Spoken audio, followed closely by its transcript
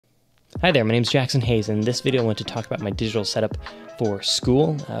Hi there, my name is Jackson Hayes, and in this video I want to talk about my digital setup for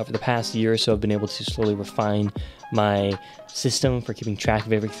school. For the past year or so, I've been able to slowly refine my system for keeping track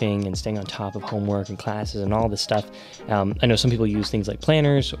of everything and staying on top of homework and classes and all this stuff. I know some people use things like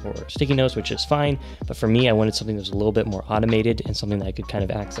planners or sticky notes, which is fine, but for me, I wanted something that was a little bit more automated and something that I could kind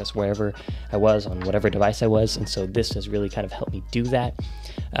of access wherever I was on whatever device I was, and so this has really kind of helped me do that.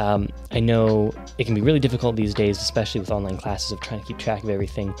 I know it can be really difficult these days, especially with online classes, of trying to keep track of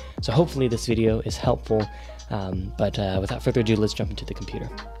everything, so hopefully this video is helpful, but without further ado, let's jump into the computer.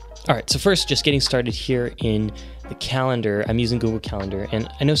 All right, so first, just getting started here in the calendar. I'm using Google Calendar, and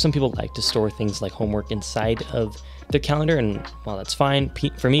I know some people like to store things like homework inside of their calendar, and while that's fine,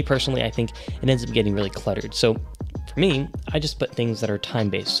 for me personally, I think it ends up getting really cluttered. So for me, I just put things that are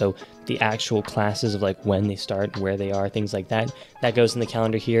time-based, so the actual classes of like when they start, where they are, things like that, that goes in the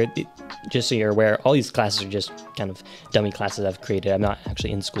calendar here. Just so you're aware, all these classes are just kind of dummy classes I've created. I'm not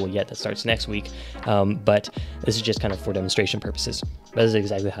actually in school yet. That starts next week, but this is just kind of for demonstration purposes. But this is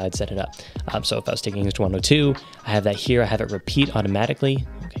exactly how I'd set it up. So if I was taking English 102, I have that here. I have it repeat automatically.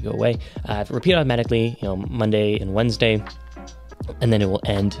 Okay, go away. I have it repeat automatically, Monday and Wednesday, and then it will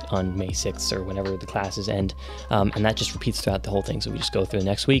end on May 6th or whenever the classes end, and that just repeats throughout the whole thing. So we just go through the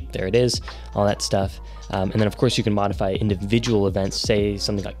next week, there it is, all that stuff, and then of course you can modify individual events. Say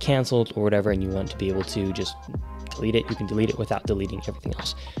something got canceled or whatever and you want to be able to just delete it, you can delete it without deleting everything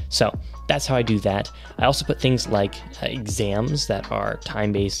else. So that's how I do that. I also put things like exams that are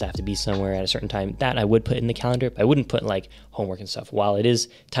time-based, have to be somewhere at a certain time, that I would put in the calendar, but I wouldn't put like homework and stuff. While it is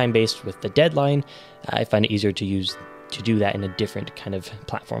time-based with the deadline, I find it easier to do that in a different kind of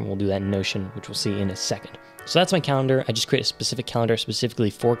platform. We'll do that in Notion, which we'll see in a second. So that's my calendar. I just create a specific calendar specifically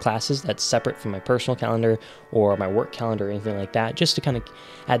for classes that's separate from my personal calendar or my work calendar or anything like that, just to kind of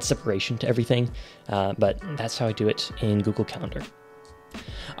add separation to everything. But that's how I do it in Google Calendar.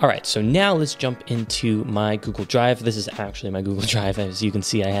 All right, so now let's jump into my Google Drive. This is actually my Google Drive. As you can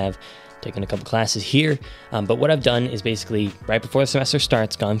see, I have taken a couple classes here, but what I've done is basically right before the semester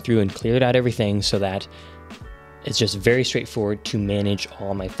starts, gone through and cleared out everything so that it's just very straightforward to manage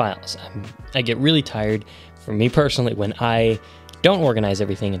all my files. I get really tired, for me personally, when I don't organize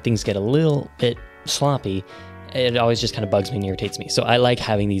everything and things get a little bit sloppy. It always just kind of bugs me and irritates me. So I like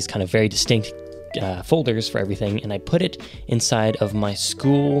having these kind of very distinct folders for everything, and I put it inside of my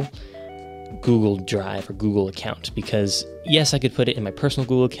school Google Drive or Google account, because yes, I could put it in my personal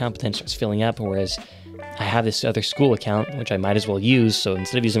Google account, but then it starts filling up, whereas I have this other school account, which I might as well use. So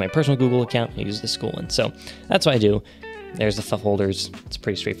instead of using my personal Google account, I use the school one. So that's what I do. There's the folders. It's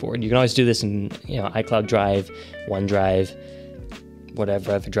pretty straightforward. You can always do this in iCloud Drive, OneDrive,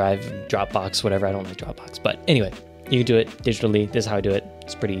 whatever other drive, Dropbox, whatever. I don't like Dropbox, but anyway, you can do it digitally. This is how I do it.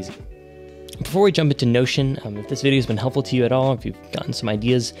 It's pretty easy. Before we jump into Notion, if this video has been helpful to you at all, if you've gotten some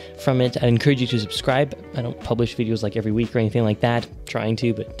ideas from it, I encourage you to subscribe. I don't publish videos like every week or anything like that. I'm trying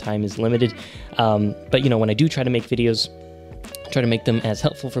to, but time is limited. But when I do try to make videos, I try to make them as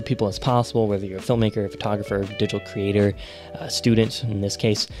helpful for people as possible, whether you're a filmmaker, a photographer, digital creator, a student in this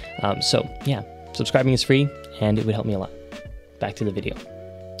case. So yeah, subscribing is free and it would help me a lot. Back to the video.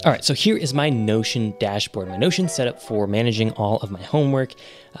 All right, so here is my Notion dashboard. My Notion setup for managing all of my homework,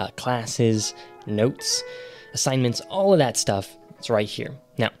 classes, notes, assignments, all of that stuff. It's right here.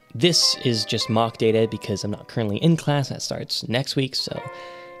 Now, this is just mock data because I'm not currently in class. That starts next week, so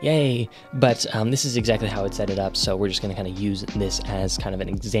yay. But this is exactly how I'd set it up, so we're just gonna kind of use this as kind of an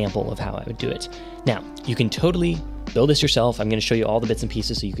example of how I would do it. Now, you can totally build this yourself. I'm going to show you all the bits and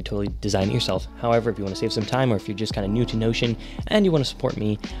pieces so you could totally design it yourself. However, if you want to save some time, or if you're just kind of new to Notion and you want to support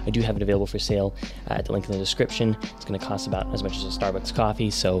me, I do have it available for sale at the link in the description. It's going to cost about as much as a Starbucks coffee,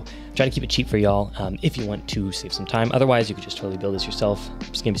 so try to keep it cheap for y'all if you want to save some time. Otherwise, you could just totally build this yourself.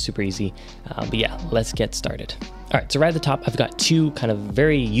 It's going to be super easy. But yeah, let's get started. All right, so right at the top, I've got two kind of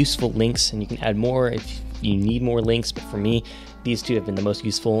very useful links, and you can add more if you need more links, but for me, these two have been the most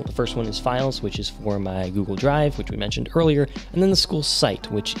useful. The first one is Files, which is for my Google Drive, which we mentioned earlier, and then the school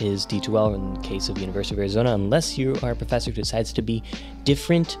site, which is D2L in the case of the University of Arizona, unless you are a professor who decides to be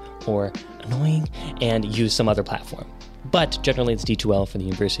different or annoying and use some other platform. But generally, it's D2L for the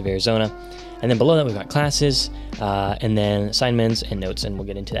University of Arizona. And then below that, we've got classes, and then assignments and notes, and we'll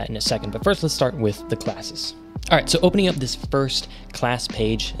get into that in a second. But first, let's start with the classes. All right, so opening up this first class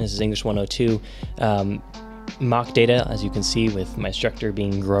page, this is English 102, mock data, as you can see, with my instructor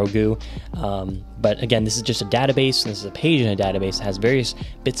being Grogu. But again, this is just a database. This is a page in a database that has various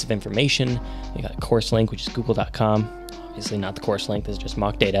bits of information. We got a course link, which is google.com. Obviously not the course link, this is just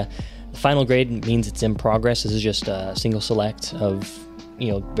mock data. The final grade means it's in progress. This is just a single select of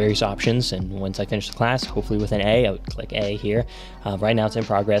various options. And once I finish the class, hopefully with an A, I would click A here. Right now it's in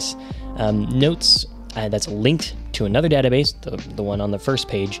progress. Notes, that's linked to another database, the one on the first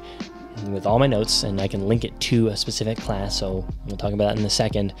page, with all my notes, and I can link it to a specific class, so we'll talk about that in a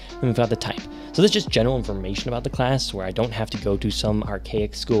second. Then we've got the type. So this is just general information about the class, where I don't have to go to some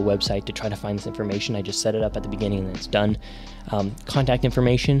archaic school website to try to find this information. I just set it up at the beginning and it's done. Contact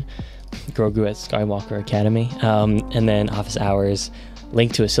information, Grogu at Skywalker Academy, and then office hours,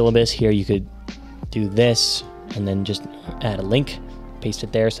 link to a syllabus. Here you could do this and then just add a link, paste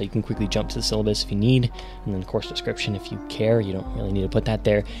it there so you can quickly jump to the syllabus if you need, and then course description if you care. You don't really need to put that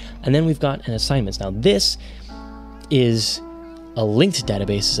there. And then we've got an assignments. Now this is a linked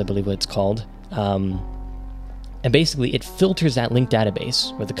database, is I believe what it's called, and basically it filters that linked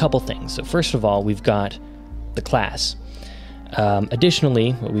database with a couple things. So first of all, we've got the class.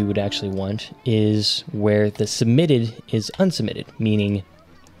 Additionally, what we would actually want is where the submitted is unsubmitted, meaning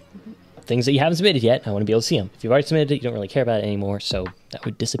things that you haven't submitted yet, I want to be able to see them. If you've already submitted it, you don't really care about it anymore, so that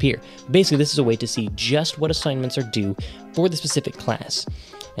would disappear. Basically, this is a way to see just what assignments are due for the specific class.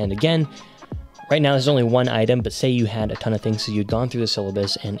 And again, right now there's only one item, but say you had a ton of things, so you'd gone through the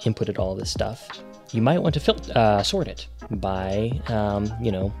syllabus and inputted all this stuff. You might want to sort it by,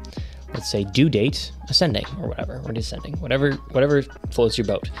 let's say due date ascending or whatever, or descending, whatever floats your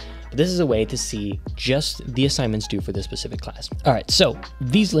boat. But this is a way to see just the assignments due for this specific class. All right, so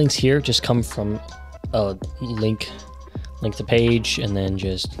these links here just come from a link to page, and then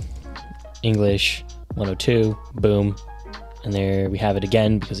just English 102, boom. And there we have it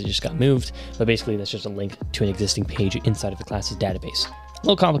again because it just got moved. But basically that's just a link to an existing page inside of the class's database. A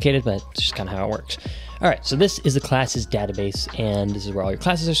little complicated, but it's just kind of how it works. All right, so this is the class's database, and this is where all your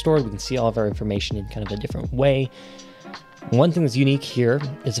classes are stored. We can see all of our information in kind of a different way. One thing that's unique here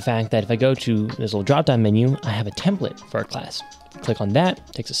is the fact that if I go to this little drop-down menu, I have a template for our class. Click on that.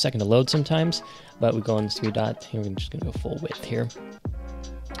 It takes a second to load sometimes, but we go on this 3 dot. Here, we're just going to go full width here.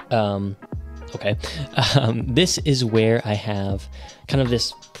 Okay. This is where I have kind of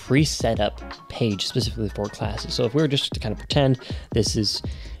this pre-set up page specifically for classes. So if we were just to kind of pretend this is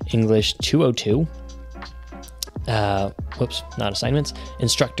English 202, whoops, not assignments,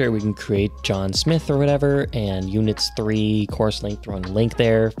 instructor, we can create John Smith or whatever, and units 3, course link, throw in a link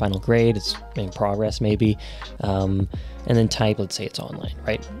there, final grade, it's in progress maybe, and then type, let's say it's online,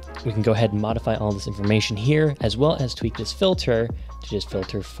 right? We can go ahead and modify all this information here, as well as tweak this filter to just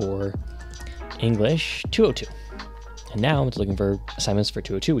filter for English 202. And now it's looking for assignments for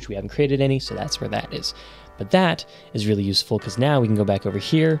 202, which we haven't created any, so that's where that is. But that is really useful because now we can go back over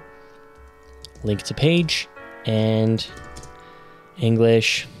here, link to page, and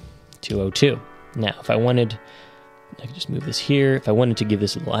English 202. Now, if I wanted, I could just move this here. If I wanted to give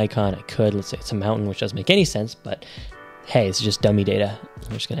this a little icon, I could. Let's say it's a mountain, which doesn't make any sense, but hey, it's just dummy data.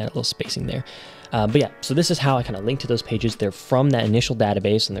 I'm just gonna add a little spacing there. But yeah, so this is how I kind of link to those pages. They're from that initial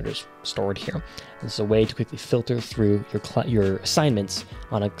database and they're just stored here. This is a way to quickly filter through your assignments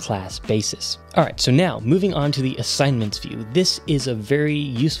on a class basis. All right, so now moving on to the assignments view. This is a very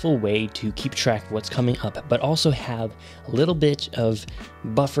useful way to keep track of what's coming up, but also have a little bit of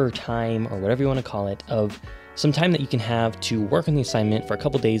buffer time, or whatever you want to call it, of some time that you can have to work on the assignment for a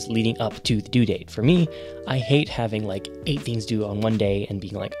couple days leading up to the due date. For me, I hate having like 8 things due on one day and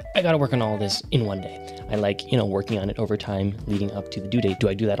being like, I gotta work on all this in one day. I like, working on it over time leading up to the due date. Do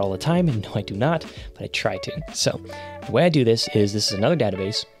I do that all the time? And no, I do not, but I try to. So the way I do this is another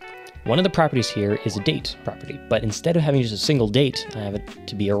database. One of the properties here is a date property, but instead of having just a single date, I have it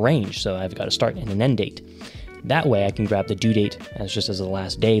to be arranged. So I've got a start and an end date. That way I can grab the due date as just as the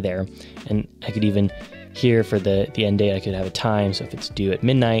last day there. And I could even, here for the end date, I could have a time. So if it's due at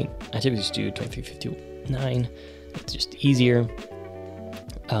midnight, I typically just do 23:59. It's just easier.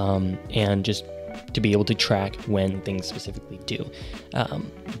 And just to be able to track when things specifically due.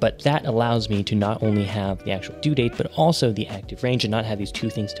 But that allows me to not only have the actual due date, but also the active range, and not have these 2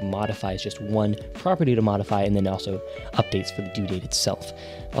 things to modify. It's just one property to modify, and then also updates for the due date itself.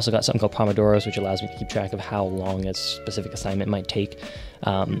 Also got something called Pomodoros, which allows me to keep track of how long a specific assignment might take.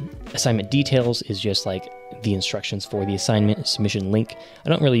 Assignment details is just like the instructions for the assignment, submission link. I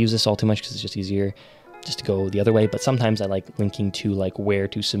don't really use this all too much because it's just easier just to go the other way, but sometimes I like linking to like where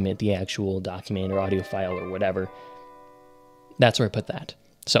to submit the actual document or audio file or whatever. That's where I put that.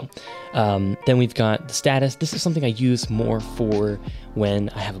 So then we've got the status. This is something I use more for when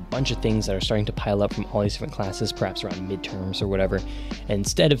I have a bunch of things that are starting to pile up from all these different classes, perhaps around midterms or whatever. And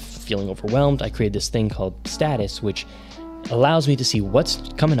instead of feeling overwhelmed, I create this thing called status, which allows me to see what's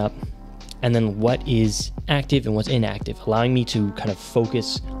coming up, and then what is active and what's inactive, allowing me to kind of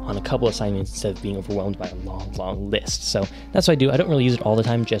focus on a couple assignments instead of being overwhelmed by a long list. So that's what I do. I don't really use it all the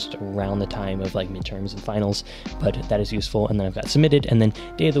time, just around the time of like midterms and finals, but that is useful. And then I've got submitted, and then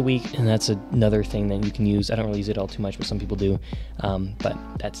day of the week, and that's another thing that you can use. I don't really use it all too much, but some people do, but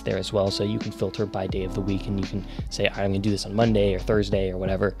that's there as well. So you can filter by day of the week, and you can say, all right, I'm gonna do this on Monday or Thursday or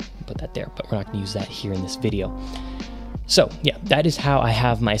whatever, put that there, but we're not gonna use that here in this video. So yeah, that is how I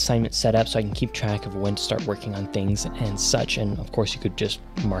have my assignment set up, so I can keep track of when to start working on things and such. And of course you could just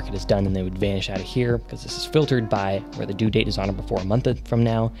mark it as done and they would vanish out of here, because this is filtered by where the due date is on or before a month from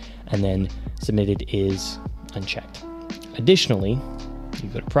now, and then submitted is unchecked. Additionally, you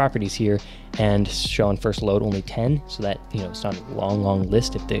go to properties here and show on first load only 10, so that, you know, it's not a long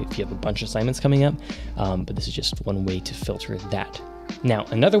list if you have a bunch of assignments coming up, but this is just one way to filter that. Now,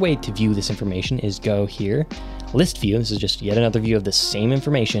 another way to view this information is go here, list view. This is just yet another view of the same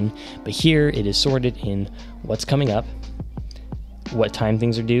information, but here it is sorted in what's coming up, what time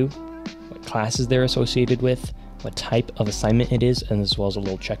things are due, what classes they're associated with, what type of assignment it is, and as well as a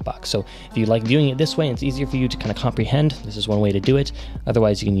little checkbox. So if you like viewing it this way and it's easier for you to kind of comprehend, this is one way to do it.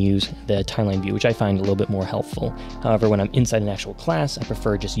 Otherwise, you can use the timeline view, which I find a little bit more helpful. However, when I'm inside an actual class, I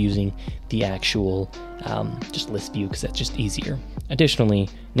prefer just using the actual just list view, because that's just easier. Additionally,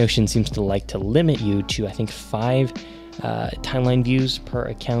 Notion seems to like to limit you to, I think, 5 timeline views per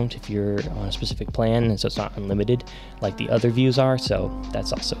account if you're on a specific plan, and so it's not unlimited like the other views are, so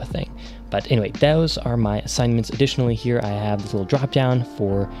that's also a thing. But anyway, those are my assignments. Additionally, here I have this little drop down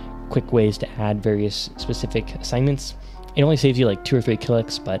for quick ways to add various specific assignments. It only saves you like 2 or 3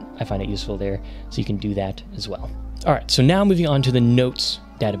 clicks, but I find it useful there, so you can do that as well. All right, so now moving on to the notes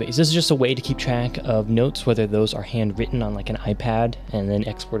database. This is just a way to keep track of notes, whether those are handwritten on like an iPad and then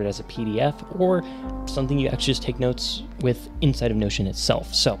exported as a PDF, or something you actually just take notes with inside of Notion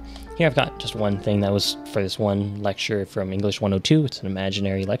itself. So here I've got just one thing that was for this one lecture from English 102. It's an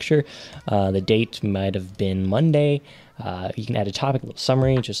imaginary lecture. The date might have been Monday. You can add a topic, a little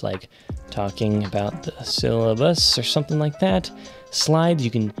summary, just like talking about the syllabus or something like that. Slides, you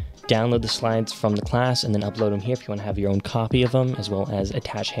can download the slides from the class and then upload them here if you want to have your own copy of them, as well as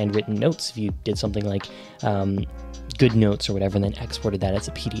attach handwritten notes if you did something like good notes or whatever, and then exported that as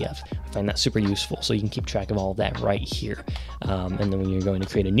a PDF. I find that super useful, so you can keep track of all of that right here. And then when you're going to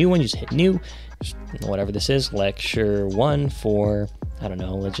create a new one, you just hit new, just whatever this is, lecture 1 for, I don't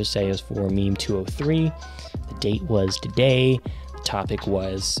know, let's just say it was for meme 203. The date was today. The topic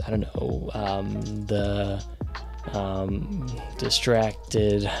was, I don't know,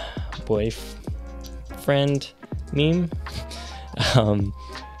 distracted boyfriend meme.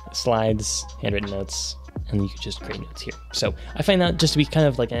 Slides, handwritten notes, and you could just create notes here. So I find that just to be kind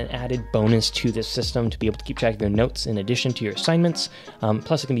of like an added bonus to this system, to be able to keep track of your notes in addition to your assignments.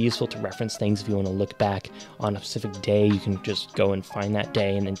 Plus it can be useful to reference things if you want to look back on a specific day. You can just go and find that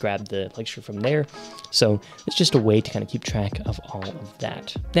day and then grab the lecture from there. So it's just a way to kind of keep track of all of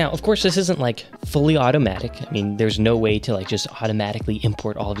that. Now, of course, this isn't like fully automatic. I mean, there's no way to like just automatically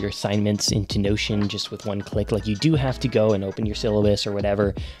import all of your assignments into Notion just with one click. Like, you do have to go and open your syllabus or whatever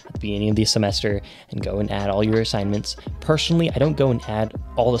at the beginning of the semester and go and add all your assignments. Personally, I don't go and add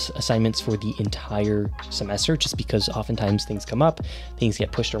all the assignments for the entire semester, just because oftentimes things come up, things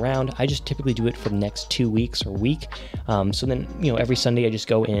get pushed around. I just typically do it for the next 2 weeks or week. So then, you know, every Sunday I just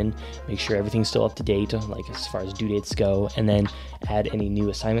go in, make sure everything's still up to date, like as far as due dates go, and then add any new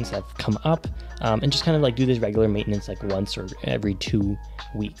assignments that have come up, and just kind of like do this regular maintenance like once or every 2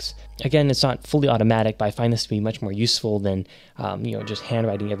 weeks. Again, it's not fully automatic, but I find this to be much more useful than, you know, just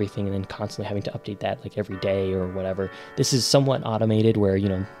handwriting everything and then constantly having to update that like every day or whatever. This is somewhat automated where, you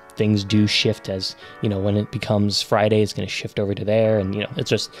know, things do shift as, you know, when it becomes Friday, it's going to shift over to there. And, you know, it's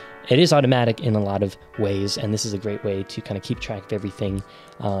just, it is automatic in a lot of ways. And this is a great way to kind of keep track of everything.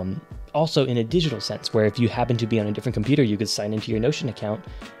 Also in a digital sense, where if you happen to be on a different computer, you could sign into your Notion account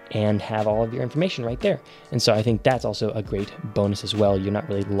and have all of your information right there. And so I think that's also a great bonus as well. You're not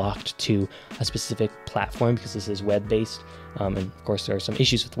really locked to a specific platform because this is web-based. And of course, there are some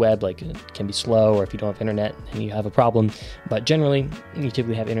issues with web, like it can be slow, or if you don't have internet and you have a problem. But generally, you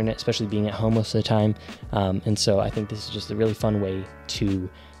typically have internet, especially being at home most of the time. And so I think this is just a really fun way to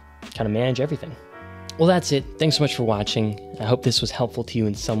kind of manage everything. Well, that's it. Thanks so much for watching. I hope this was helpful to you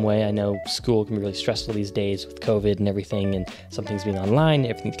in some way. I know school can be really stressful these days with COVID and everything, and some things being online,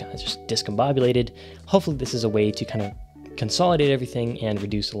 everything's kind of just discombobulated. Hopefully this is a way to kind of consolidate everything and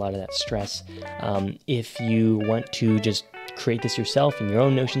reduce a lot of that stress. If you want to just create this yourself in your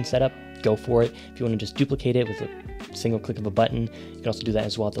own Notion setup, go for it. If you want to just duplicate it with a single click of a button, you can also do that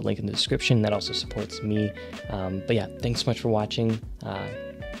as well at the link in the description. That also supports me. But yeah, thanks so much for watching.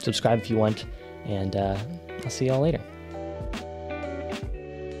 Subscribe if you want, and I'll see y'all later.